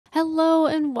Hello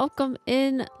and welcome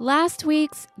in. Last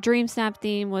week's Dreamsnap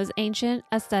theme was ancient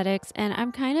aesthetics, and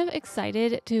I'm kind of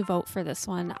excited to vote for this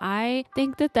one. I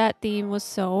think that theme was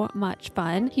so much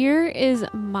fun. Here is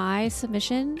my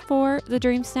submission for the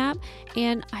Dreamsnap,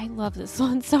 and I love this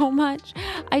one so much.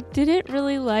 I didn't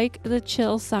really like the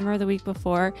chill summer the week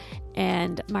before,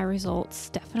 and my results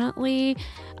definitely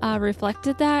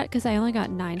reflected that because I only got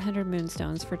 900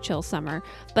 moonstones for chill summer.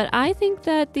 But I think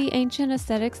that the ancient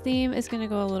aesthetics theme is going to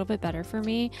go a little bit better for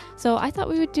me. So I thought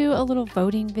we would do a little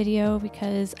voting video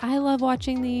because I love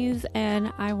watching these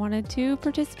and I wanted to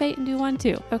participate and do one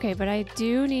too. Okay, but I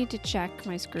do need to check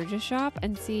my Scrooge's shop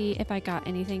and see if I got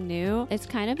anything new. It's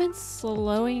kind of been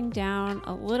slowing down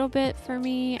a little bit for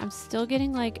me. I'm still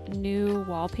getting like new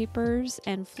wallpapers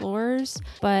and floors,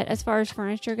 but as far as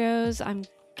furniture goes, I'm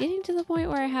getting to the point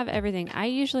where I have everything. I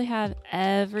usually have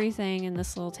everything in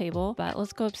this little table, but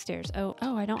let's go upstairs. Oh,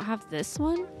 I don't have this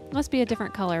one. Must be a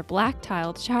different color. Black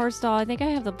tiled shower stall. I think I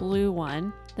have the blue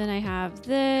one. Then I have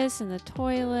this and the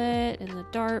toilet and the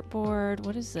dartboard.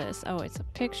 What is this? Oh, it's a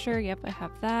picture. Yep, I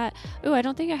have that. Oh, I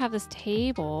don't think I have this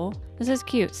table. This is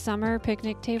cute. Summer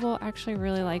picnic table. I actually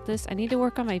really like this. I need to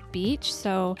work on my beach.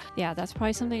 So yeah, that's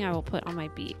probably something I will put on my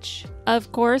beach.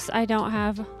 Of course, I don't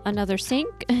have another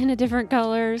sink in a different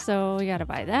color, so we gotta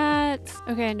buy that.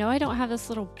 Okay, I know I don't have this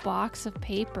little box of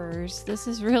papers. This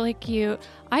is really cute.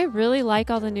 I really like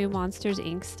all the new Monsters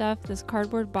Inc. stuff. This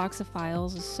cardboard box of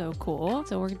files is so cool.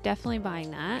 So we're definitely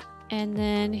buying that. And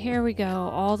then here we go,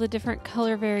 all the different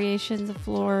color variations of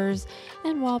floors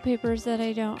and wallpapers that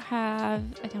I don't have.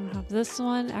 I don't have this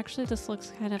one. Actually, this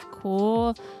looks kind of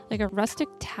cool. Like a rustic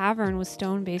tavern with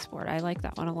stone baseboard. I like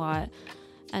that one a lot.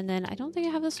 And then I don't think I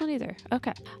have this one either.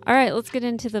 Okay. All right, let's get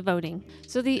into the voting.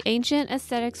 So the ancient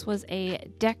aesthetics was a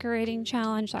decorating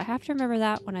challenge. So I have to remember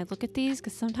that when I look at these,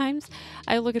 because sometimes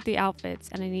I look at the outfits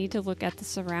and I need to look at the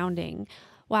surrounding.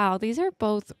 Wow, these are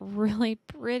both really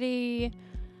pretty.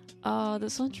 Oh,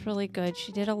 this one's really good.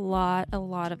 She did a lot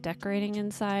of decorating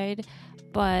inside,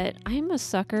 but I'm a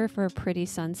sucker for pretty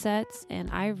sunsets,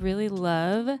 and I really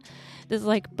love this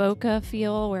like bokeh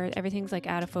feel where everything's like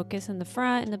out of focus in the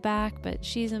front and the back, but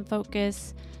she's in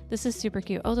focus. This is super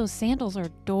cute. Oh, those sandals are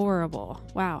adorable.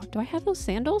 Wow, do I have those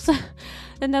sandals?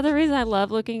 Another reason I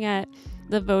love looking at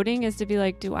the voting is to be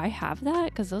like, do I have that?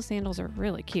 Because those sandals are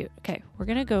really cute. Okay, we're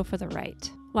gonna go for the right.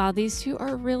 Wow, these two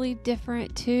are really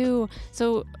different too.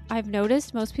 So I've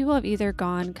noticed most people have either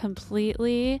gone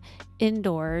completely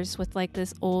indoors with like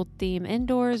this old theme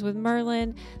indoors with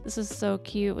Merlin. This is so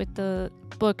cute with the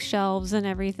bookshelves and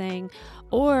everything.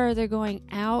 Or they're going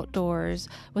outdoors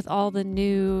with all the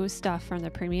new stuff from the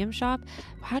premium shop.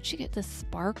 How'd you get this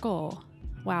sparkle?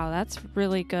 Wow, that's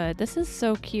really good. This is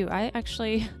so cute. I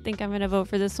actually think I'm going to vote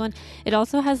for this one. It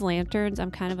also has lanterns.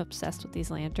 I'm kind of obsessed with these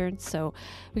lanterns, so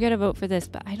we got to vote for this.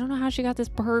 But I don't know how she got this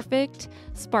perfect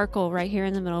sparkle right here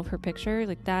in the middle of her picture.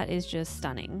 Like, that is just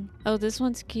stunning. Oh, this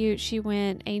one's cute. She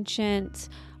went ancient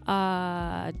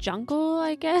jungle,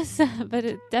 I guess, but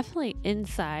it definitely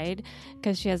inside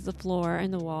because she has the floor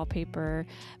and the wallpaper.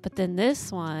 But then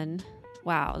this one...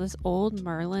 Wow, this old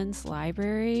Merlin's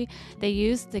library. They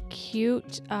used the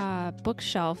cute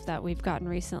bookshelf that we've gotten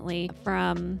recently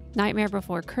from Nightmare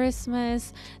Before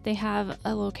Christmas. They have a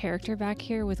little character back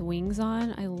here with wings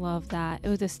on. I love that.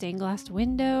 Oh, the stained glass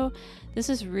window. This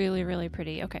is really, really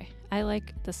pretty. Okay, I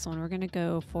like this one. We're gonna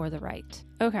go for the right.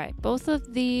 Okay, both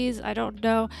of these, I don't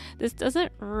know. This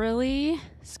doesn't really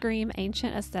scream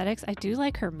ancient aesthetics. I do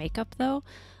like her makeup though.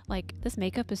 Like, this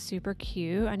makeup is super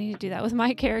cute. I need to do that with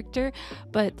my character,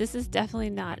 but this is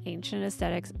definitely not ancient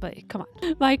aesthetics. But come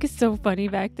on, Mike is so funny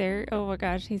back there. Oh my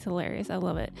gosh, he's hilarious. I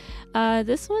love it.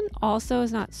 This one also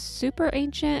is not super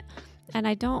ancient, and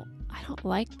I don't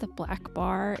like the black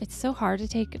bar. It's so hard to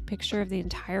take a picture of the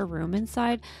entire room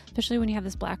inside, especially when you have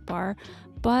this black bar.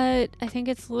 But I think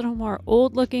it's a little more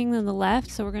old looking than the left,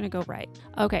 so we're gonna go right.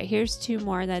 Okay, here's two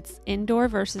more. That's indoor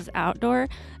versus outdoor.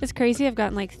 It's crazy. I've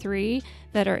gotten like 3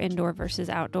 that are indoor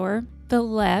versus outdoor. The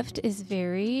left is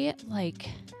very like,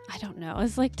 I don't know,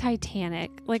 it's like Titanic.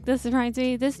 Like, this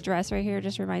dress right here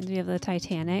just reminds me of the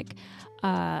Titanic.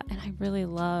 And I really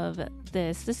love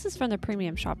this. This is from the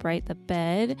premium shop, right? The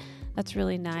bed, that's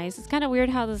really nice. It's kind of weird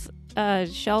how this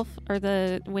shelf or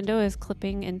the window is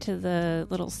clipping into the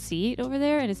little seat over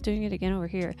there, and it's doing it again over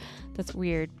here. That's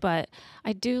weird, but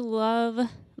I do love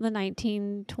the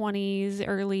 1920s,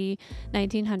 early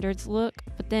 1900s look.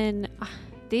 But then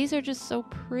these are just so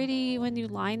pretty when you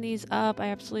line these up. I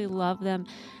absolutely love them.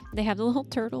 They have the little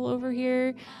turtle over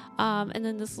here, and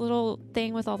then this little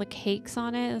thing with all the cakes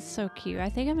on it. It's so cute. I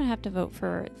think I'm gonna have to vote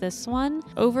for this one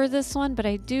over this one, but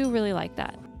I do really like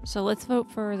that. So let's vote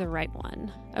for the right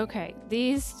one. Okay,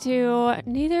 these two,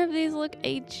 neither of these look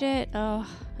ancient. Oh,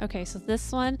 okay, so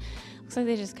this one looks like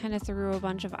they just kind of threw a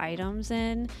bunch of items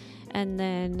in, and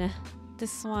then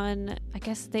this one, I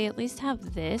guess they at least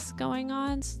have this going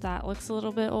on, so that looks a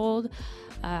little bit old.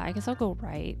 I guess I'll go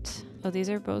right. Oh, these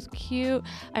are both cute.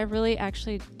 I really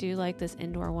actually do like this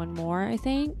indoor one more, I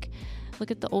think. Look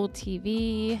at the old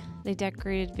TV. They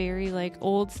decorated very like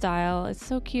old style. It's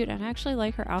so cute, and I actually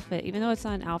like her outfit. Even though it's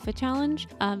not an outfit challenge,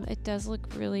 it does look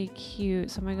really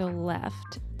cute. So I'm gonna go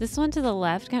left. This one to the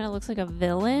left kind of looks like a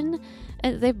villain.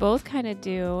 And they both kind of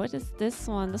do. What is this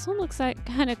one? This one looks like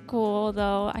kind of cool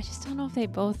though. I just don't know if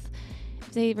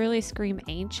they really scream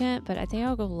ancient, but I think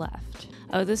I'll go left.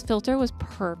 Oh, this filter was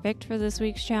perfect for this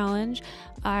week's challenge.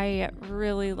 I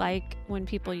really like when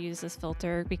people use this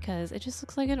filter because it just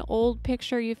looks like an old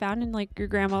picture you found in like your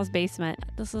grandma's basement.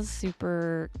 This is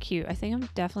super cute. I think I'm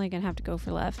definitely gonna have to go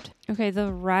for left. Okay,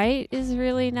 the right is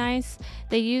really nice.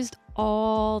 They used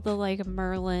all the like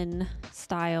Merlin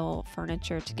style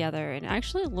furniture together, and it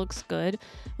actually looks good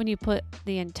when you put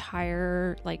the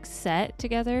entire like set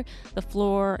together. The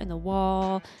floor and the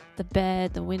wall, the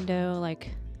bed, the window,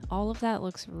 like all of that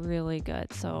looks really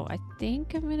good. So I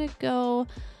think I'm gonna go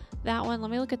that one. Let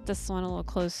me look at this one a little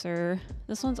closer.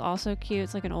 This one's also cute.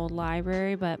 It's like an old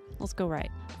library, but let's go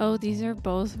right. Oh, these are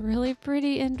both really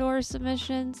pretty indoor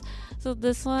submissions. So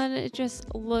this one, it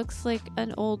just looks like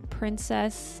an old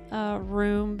princess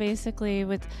room, basically,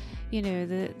 with, you know,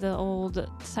 the old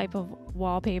type of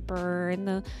wallpaper and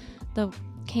the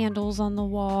candles on the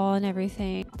wall and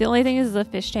everything. The only thing is the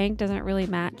fish tank doesn't really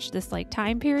match this like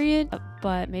time period,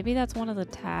 but maybe that's one of the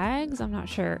tags. I'm not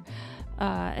sure.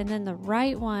 And then the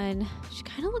right one, she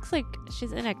kind of looks like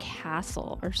she's in a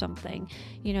castle or something,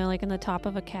 you know, like in the top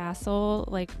of a castle,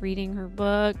 like reading her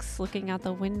books, looking out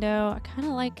the window. I kind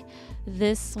of like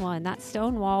this one. That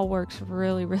stone wall works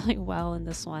really, really well in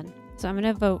this one. So I'm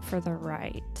going to vote for the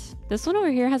right. This one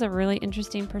over here has a really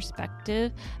interesting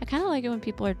perspective. I kind of like it when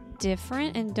people are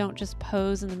different and don't just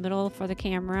pose in the middle for the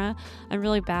camera. I'm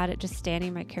really bad at just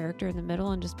standing my character in the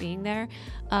middle and just being there.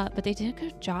 But they did a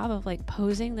good job of like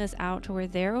posing this out to where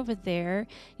they're over there.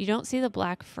 You don't see the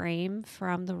black frame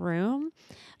from the room.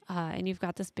 And you've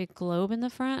got this big globe in the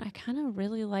front. I kind of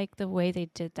really like the way they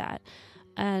did that.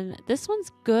 And this one's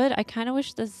good. I kind of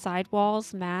wish the side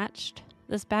walls matched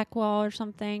this back wall or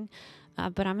something,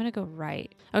 but I'm gonna go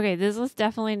right. Okay, this was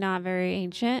definitely not very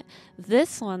ancient.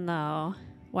 This one though,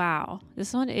 wow,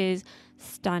 this one is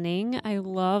stunning. I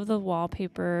love the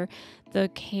wallpaper, the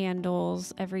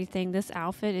candles, everything. This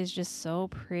outfit is just so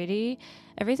pretty.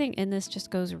 Everything in this just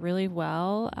goes really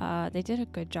well. They did a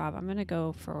good job. I'm gonna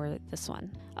go for this one.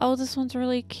 Oh, this one's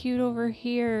really cute over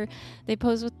here. They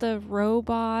pose with the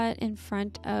robot in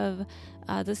front of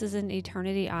this is an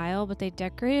Eternity Isle, but they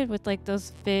decorated with like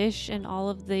those fish and all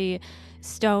of the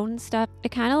stone stuff. It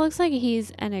kind of looks like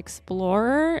he's an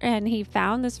explorer and he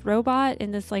found this robot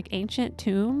in this like ancient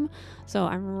tomb. So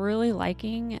I'm really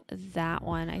liking that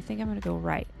one. I think I'm gonna go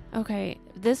right. Okay,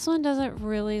 this one doesn't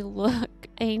really look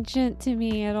ancient to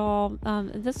me at all.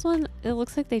 This one, it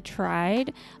looks like they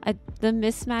tried. The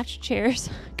mismatched chairs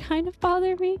kind of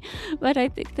bother me, but I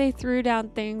think they threw down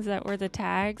things that were the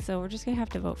tags, so we're just gonna have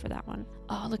to vote for that one.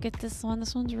 Oh, look at this one.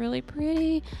 This one's really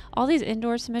pretty. All these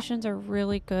indoor submissions are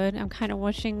really good. I'm kind of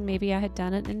wishing maybe I had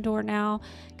done it indoor now,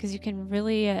 because you can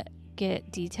really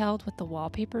get detailed with the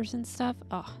wallpapers and stuff.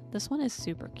 Oh, this one is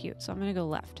super cute, so I'm gonna go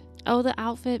left. Oh, the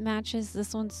outfit matches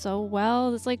this one so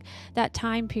well. It's like that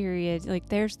time period. Like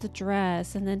there's the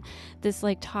dress, and then this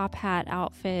like top hat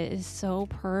outfit is so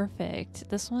perfect.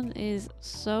 This one is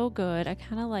so good. I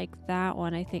kind of like that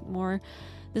one, I think, more.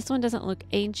 This one doesn't look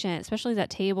ancient, especially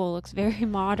that table looks very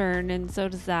modern, and so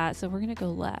does that. So we're gonna go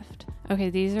left.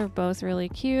 Okay, these are both really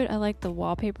cute. I like the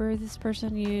wallpaper this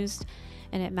person used,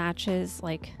 and it matches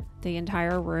like the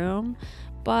entire room,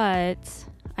 but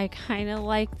I kind of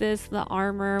like the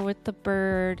armor with the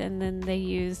bird, and then they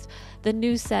used the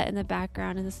new set in the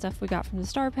background and the stuff we got from the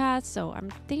Star Pass. So I'm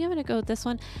gonna go with this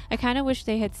one. I kind of wish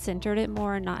they had centered it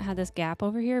more and not had this gap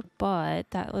over here,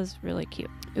 but that was really cute.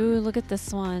 Ooh, look at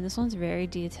this one. This one's very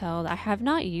detailed. I have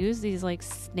not used these like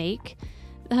snake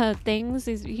things,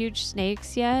 these huge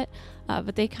snakes yet,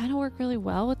 but they kind of work really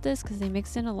well with this because they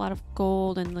mix in a lot of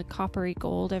gold and the coppery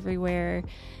gold everywhere,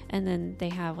 and then they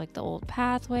have like the old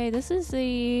pathway. This is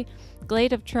the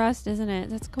Glade of Trust, isn't it?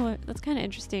 That's cool. That's kind of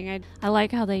interesting. I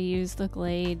like how they use the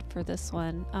glade for this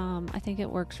one. I think it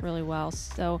works really well.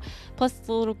 So plus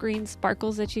the little green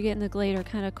sparkles that you get in the glade are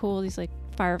kind of cool. These like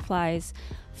fireflies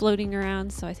floating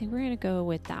around. So I think we're going to go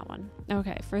with that one.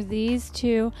 Okay, for these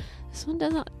two, this one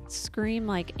doesn't scream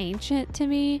like ancient to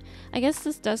me. I guess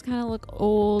this does kind of look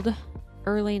old,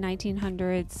 early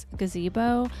 1900s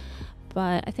gazebo.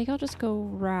 But I think I'll just go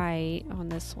right on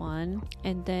this one.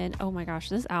 And then, oh my gosh,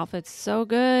 this outfit's so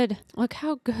good. Look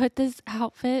how good this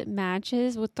outfit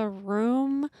matches with the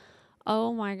room.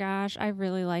 Oh my gosh, I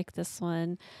really like this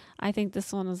one. I think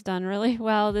this one was done really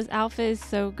well. This outfit is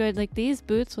so good. Like these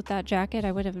boots with that jacket,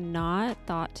 I would have not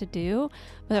thought to do,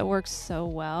 but it works so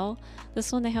well.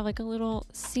 This one, they have like a little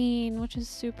scene, which is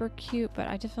super cute, but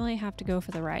I definitely have to go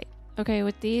for the right. Okay,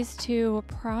 with these two, we're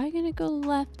probably going to go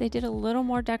left. They did a little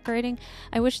more decorating.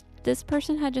 I wish this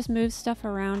person had just moved stuff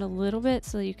around a little bit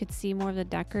so you could see more of the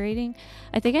decorating.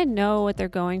 I think I know what they're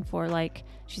going for. Like,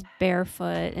 she's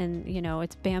barefoot and, you know,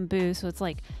 it's bamboo. So it's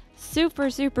like super,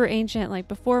 super ancient, like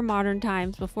before modern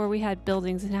times, before we had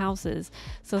buildings and houses.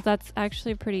 So that's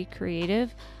actually pretty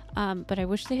creative. But I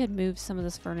wish they had moved some of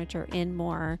this furniture in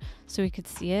more so we could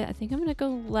see it. I think I'm gonna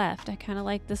go left. I kind of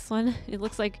like this one. It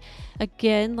looks like,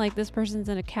 again, like this person's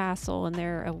in a castle and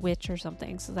they're a witch or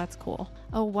something, so that's cool.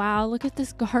 Oh wow, look at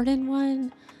this garden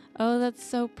one. Oh, that's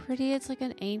so pretty. It's like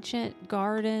an ancient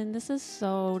garden. This is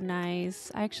so nice.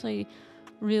 I actually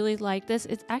really like this.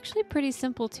 It's actually pretty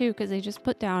simple too, because they just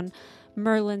put down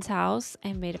Merlin's house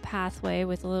and made a pathway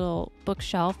with a little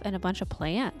bookshelf and a bunch of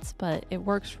plants, but it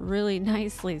works really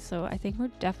nicely. So I think we're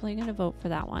definitely going to vote for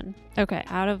that one. Okay,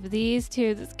 out of these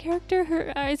two, this character,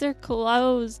 her eyes are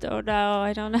closed. Oh no,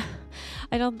 I don't know.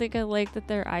 I don't think I like that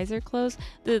their eyes are closed.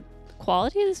 The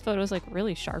quality of this photo is like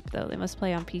really sharp though. They must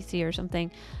play on PC or something.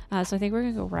 So I think we're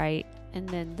going to go right. And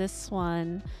then this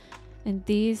one and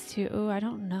these two, oh, I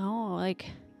don't know.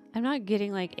 Like, I'm not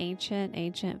getting like ancient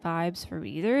vibes from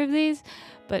either of these,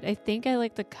 but I think I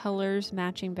like the colors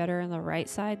matching better on the right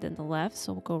side than the left,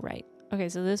 so we'll go right. Okay,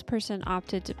 so this person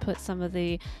opted to put some of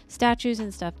the statues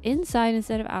and stuff inside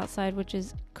instead of outside, which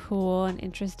is cool and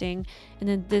interesting. And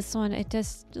then this one, it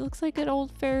just looks like an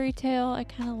old fairy tale. I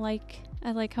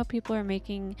like how people are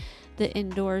making the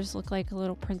indoors look like a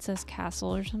little princess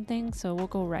castle or something, so we'll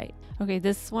go right. Okay,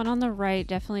 this one on the right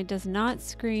definitely does not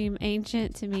scream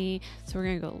ancient to me, so we're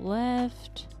gonna go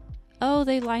left. Oh,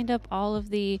 they lined up all of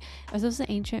are those the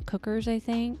ancient cookers, I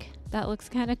think? That looks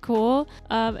kind of cool.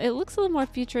 It looks a little more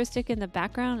futuristic in the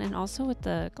background and also with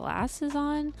the glasses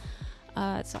on.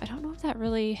 So I don't know if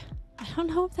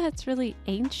that's really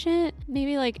ancient.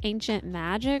 Maybe like ancient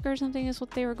magic or something is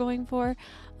what they were going for.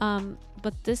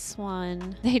 But this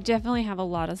one, they definitely have a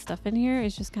lot of stuff in here.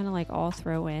 It's just kind of like all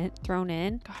thrown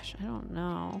in. Gosh, I don't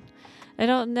know.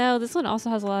 This one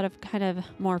also has a lot of kind of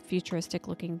more futuristic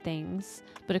looking things,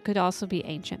 but it could also be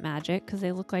ancient magic because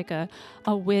they look like a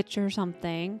witch or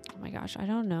something. Oh my gosh, I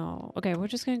don't know. Okay, we're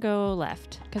just gonna go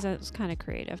left because that was kind of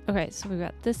creative. Okay, so we've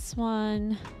got this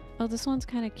one. Oh, this one's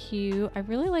kind of cute. I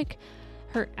really like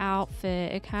her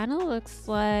outfit. It kind of looks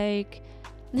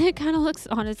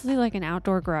honestly like an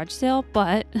outdoor garage sale,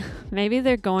 but maybe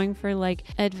they're going for like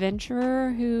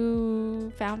adventurer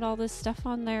who found all this stuff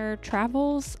on their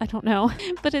travels. I don't know,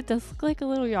 but it does look like a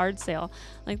little yard sale.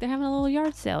 Like they're having a little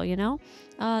yard sale, you know?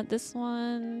 This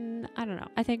one, I don't know.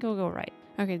 I think we'll go right.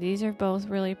 Okay, these are both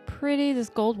really pretty. This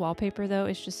gold wallpaper, though,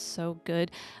 is just so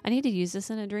good. I need to use this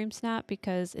in a Dreamsnap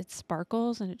because it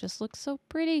sparkles and it just looks so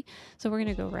pretty. So we're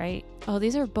going to go right. Oh,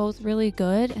 these are both really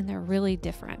good and they're really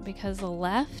different because the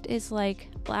left is like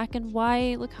black and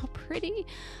white. Look how pretty.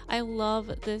 I love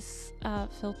this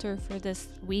filter for this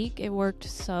week. It worked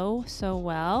so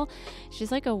well.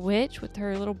 She's like a witch with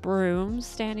her little broom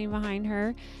standing behind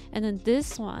her. And then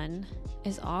this one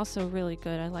is also really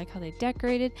good. I like how they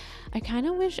decorated. I kind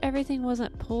of wish everything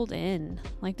wasn't pulled in.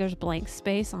 Like there's blank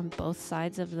space on both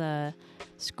sides of the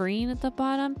screen at the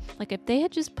bottom. Like if they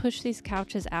had just pushed these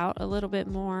couches out a little bit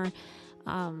more,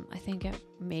 I think it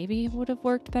maybe would have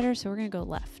worked better. So we're gonna go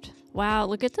left. Wow,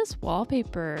 look at this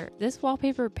wallpaper. This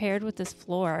wallpaper paired with this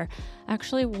floor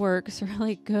actually works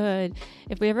really good.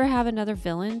 If we ever have another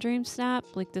villain Dreamsnap,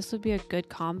 like this would be a good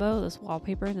combo, this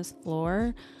wallpaper and this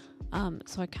floor.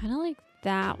 So I kind of like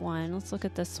that one. Let's look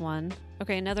at this one.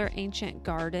 Okay, another ancient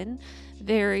garden.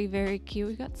 Very cute.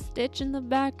 We got Stitch in the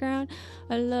background.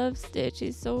 I love Stitch.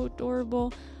 He's so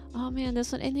adorable. Oh man,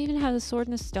 this one. And they even have the sword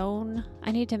and the stone.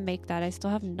 I need to make that. I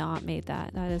still have not made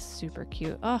that. That is super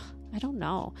cute. Oh, I don't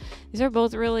know. These are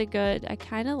both really good. I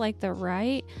kind of like the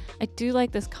right. I do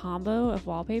like this combo of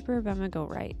wallpaper, but I'm gonna go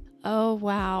right. Oh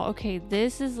wow. Okay,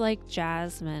 this is like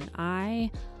Jasmine. I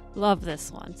love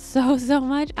this one so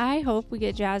much. I hope we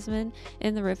get Jasmine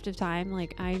in the Rift of Time.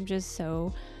 Like I'm just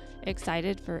so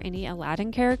excited for any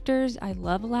Aladdin characters. I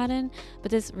love Aladdin,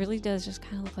 but this really does just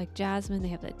kind of look like Jasmine. They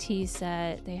have the tea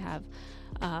set. They have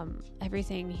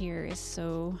everything here is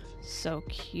so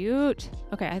cute.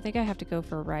 Okay, I think I have to go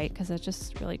for right because that's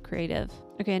just really creative.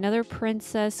 Okay, another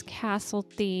princess castle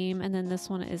theme, and then this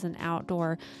one is an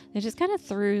outdoor. They just kind of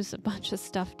threw a bunch of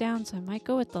stuff down, so I might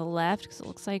go with the left because it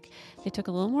looks like they took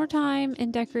a little more time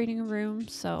in decorating a room.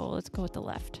 So let's go with the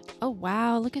left. Oh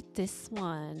wow, look at this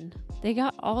one. They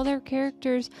got all their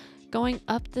characters going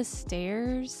up the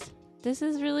stairs. This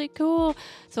is really cool.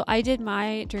 So I did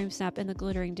my Dreamsnap in the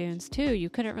Glittering Dunes too.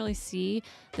 You couldn't really see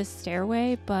the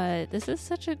stairway, but this is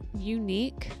such a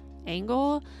unique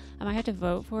angle. I might have to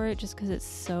vote for it just because it's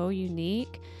so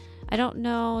unique. I don't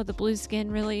know, the blue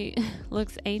skin really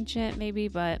looks ancient maybe,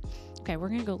 but okay, we're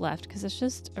gonna go left because it's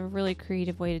just a really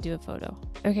creative way to do a photo.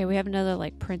 Okay, we have another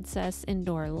like princess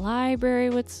indoor library,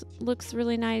 which looks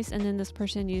really nice. And then this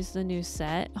person used the new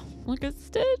set. Oh, look at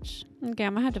Stitch. Okay,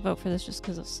 I'm gonna have to vote for this just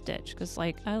because of Stitch, because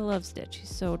like I love Stitch.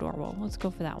 He's so adorable. Let's go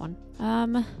for that one.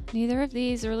 Neither of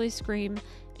these really scream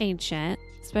ancient,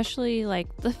 especially like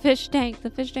the fish tank.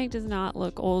 The fish tank does not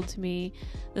look old to me.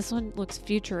 This one looks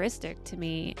futuristic to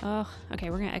me. Oh, okay,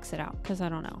 we're gonna exit out because I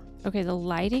don't know. Okay, the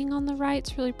lighting on the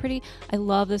right's really pretty. I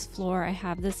love this floor. I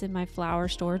have this in my flower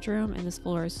storage room, and this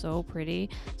floor is so pretty.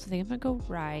 So I think I'm gonna go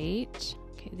right.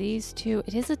 Okay, these two,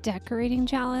 it is a decorating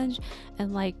challenge,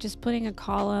 and like just putting a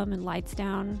column and lights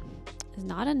down is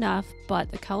not enough,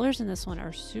 but the colors in this one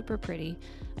are super pretty.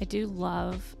 I do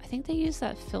love, I think they use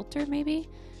that filter maybe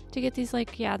to get these,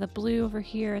 like, yeah, the blue over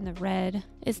here and the red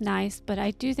is nice, but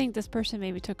I do think this person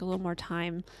maybe took a little more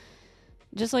time,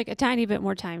 just like a tiny bit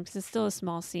more time, because it's still a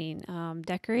small scene.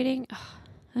 Decorating,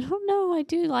 I don't know, I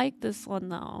do like this one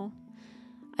though.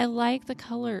 I like the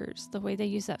colors, the way they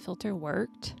use that filter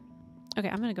worked. Okay,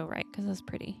 I'm gonna go right because that's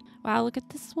pretty. Wow, look at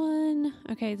this one.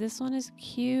 Okay, this one is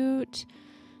cute.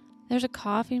 There's a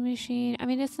coffee machine. I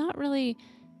mean, it's not really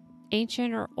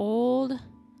ancient or old,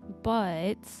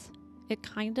 but it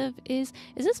kind of is.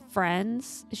 Is this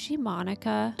Friends? Is she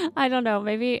Monica? I don't know.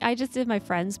 Maybe I just did my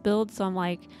Friends build, so I'm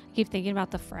like, I keep thinking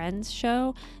about the Friends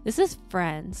show. This is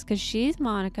Friends because she's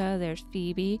Monica. There's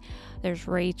Phoebe. There's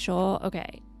Rachel.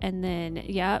 Okay, and then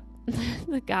yep,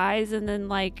 the guys, and then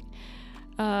like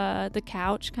the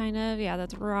couch kind of. Yeah,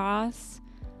 that's Ross.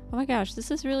 Oh my gosh,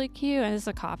 this is really cute. And it's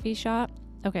a coffee shop.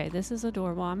 Okay, this is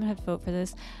adorable. I'm gonna have to vote for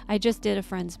this. I just did a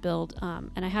Friends build,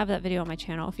 and I have that video on my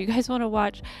channel if you guys want to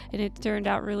watch, and it turned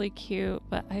out really cute,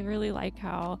 but I really like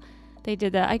how they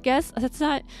did that. I guess that's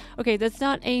not, okay, that's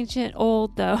not ancient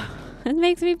old though. It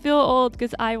makes me feel old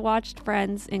because I watched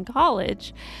Friends in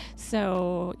college.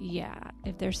 So yeah,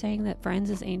 if they're saying that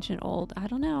Friends is ancient old, I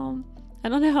don't know.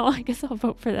 I guess I'll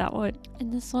vote for that one.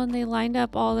 And this one, they lined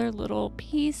up all their little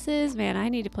pieces. Man, I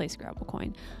need to play Scrabble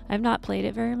Coin. I've not played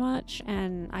it very much,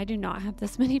 and I do not have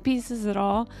this many pieces at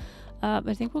all. But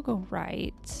I think we'll go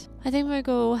right. I think we'll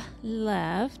go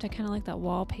left. I kind of like that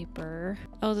wallpaper.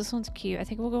 Oh, this one's cute. I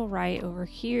think we'll go right over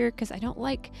here because I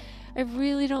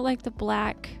really don't like the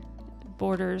black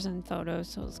borders and photos.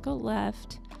 So let's go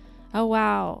left. Oh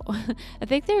wow, I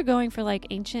think they're going for like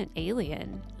ancient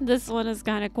alien. This one is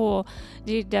kind of cool.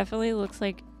 She definitely looks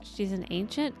like she's an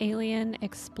ancient alien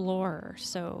explorer.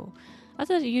 So that's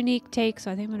a unique take, so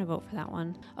I think I'm gonna vote for that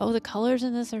one. Oh, the colors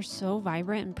in this are so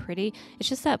vibrant and pretty. It's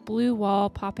just that blue wall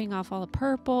popping off all the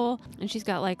purple, and she's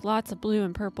got like lots of blue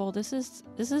and purple. This is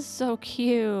so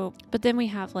cute. But then we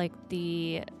have like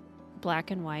the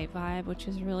black and white vibe, which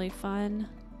is really fun.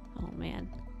 Oh man,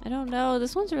 I don't know.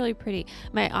 This one's really pretty.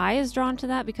 My eye is drawn to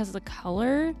that because of the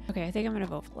color. Okay, I think I'm gonna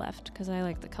vote for left because I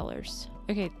like the colors.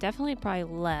 Okay, definitely probably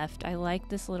left. I like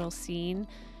this little scene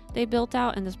they built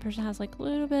out, and this person has like a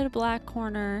little bit of black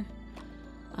corner.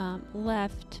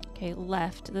 Left. Okay,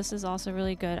 left. This is also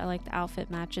really good. I like the outfit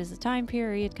matches the time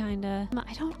period, kinda.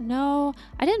 I don't know.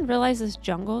 I didn't realize this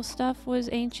jungle stuff was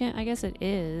ancient. I guess it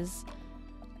is,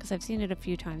 because I've seen it a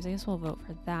few times. I guess we'll vote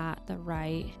for that, the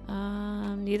right.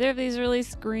 Neither of these really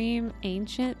scream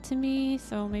ancient to me,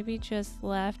 so maybe just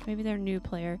left. Maybe they're new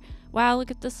player. Wow,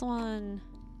 look at this one.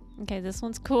 Okay, this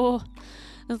one's cool.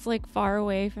 It's like far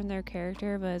away from their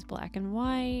character, but it's black and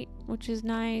white, which is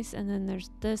nice. And then there's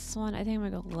this one. I think I'm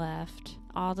gonna go left.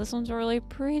 Oh, this one's really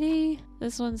pretty.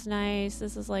 This one's nice.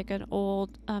 This is like an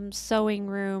old sewing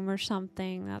room or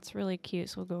something. That's really cute.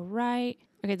 So we'll go right.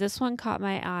 Okay, this one caught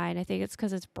my eye, and I think it's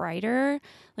because it's brighter.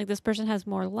 Like this person has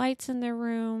more lights in their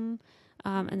room.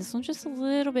 And this one's just a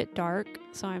little bit dark,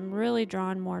 so I'm really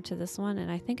drawn more to this one,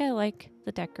 and I think I like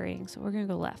the decorating, so we're gonna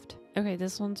go left. Okay,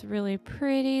 this one's really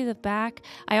pretty. The back,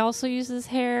 I also use this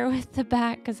hair with the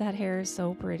back because that hair is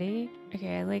so pretty.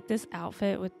 Okay, I like this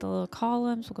outfit with the little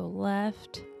columns. We'll go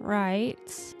left,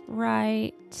 right,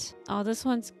 right. Oh, this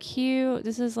one's cute.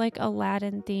 This is like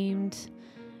Aladdin themed.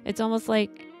 It's almost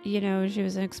like, you know, she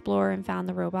was an explorer and found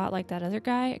the robot like that other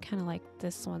guy. I kind of like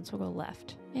this one, so we'll go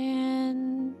left.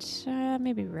 And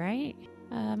maybe right.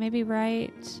 Maybe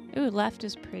right. Ooh, left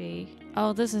is pretty.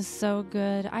 Oh, this is so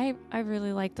good. I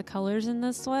really like the colors in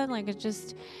this one. Like, it's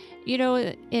just, you know,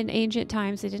 in ancient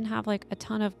times, they didn't have like a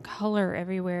ton of color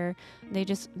everywhere. They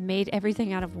just made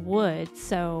everything out of wood.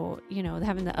 So, you know,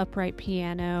 having the upright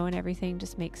piano and everything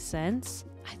just makes sense.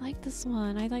 I like this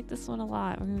one. I like this one a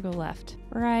lot. We're gonna go left.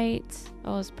 Right.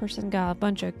 Oh, this person got a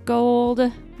bunch of gold.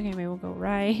 Okay, maybe we'll go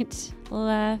right,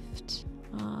 left,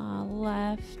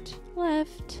 left,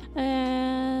 left,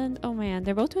 and oh man,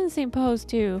 they're both doing the same pose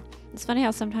too. It's funny how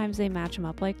sometimes they match them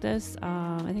up like this.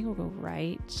 I think we'll go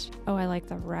right. Oh, I like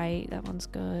the right. That one's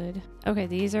good. Okay,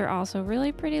 these are also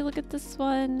really pretty. Look at this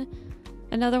one.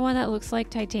 Another one that looks like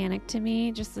Titanic to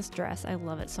me. Just this dress. I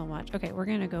love it so much. Okay, we're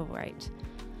gonna go right.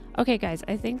 Okay guys,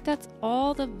 I think that's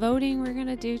all the voting we're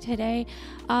gonna do today.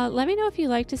 Let me know if you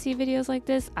like to see videos like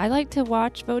this. I like to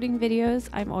watch voting videos.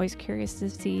 I'm always curious to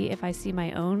see if I see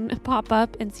my own pop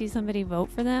up and see somebody vote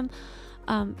for them.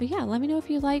 But yeah, let me know if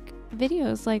you like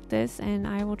videos like this and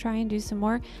I will try and do some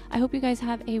more. I hope you guys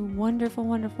have a wonderful,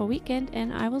 wonderful weekend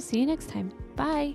and I will see you next time. Bye.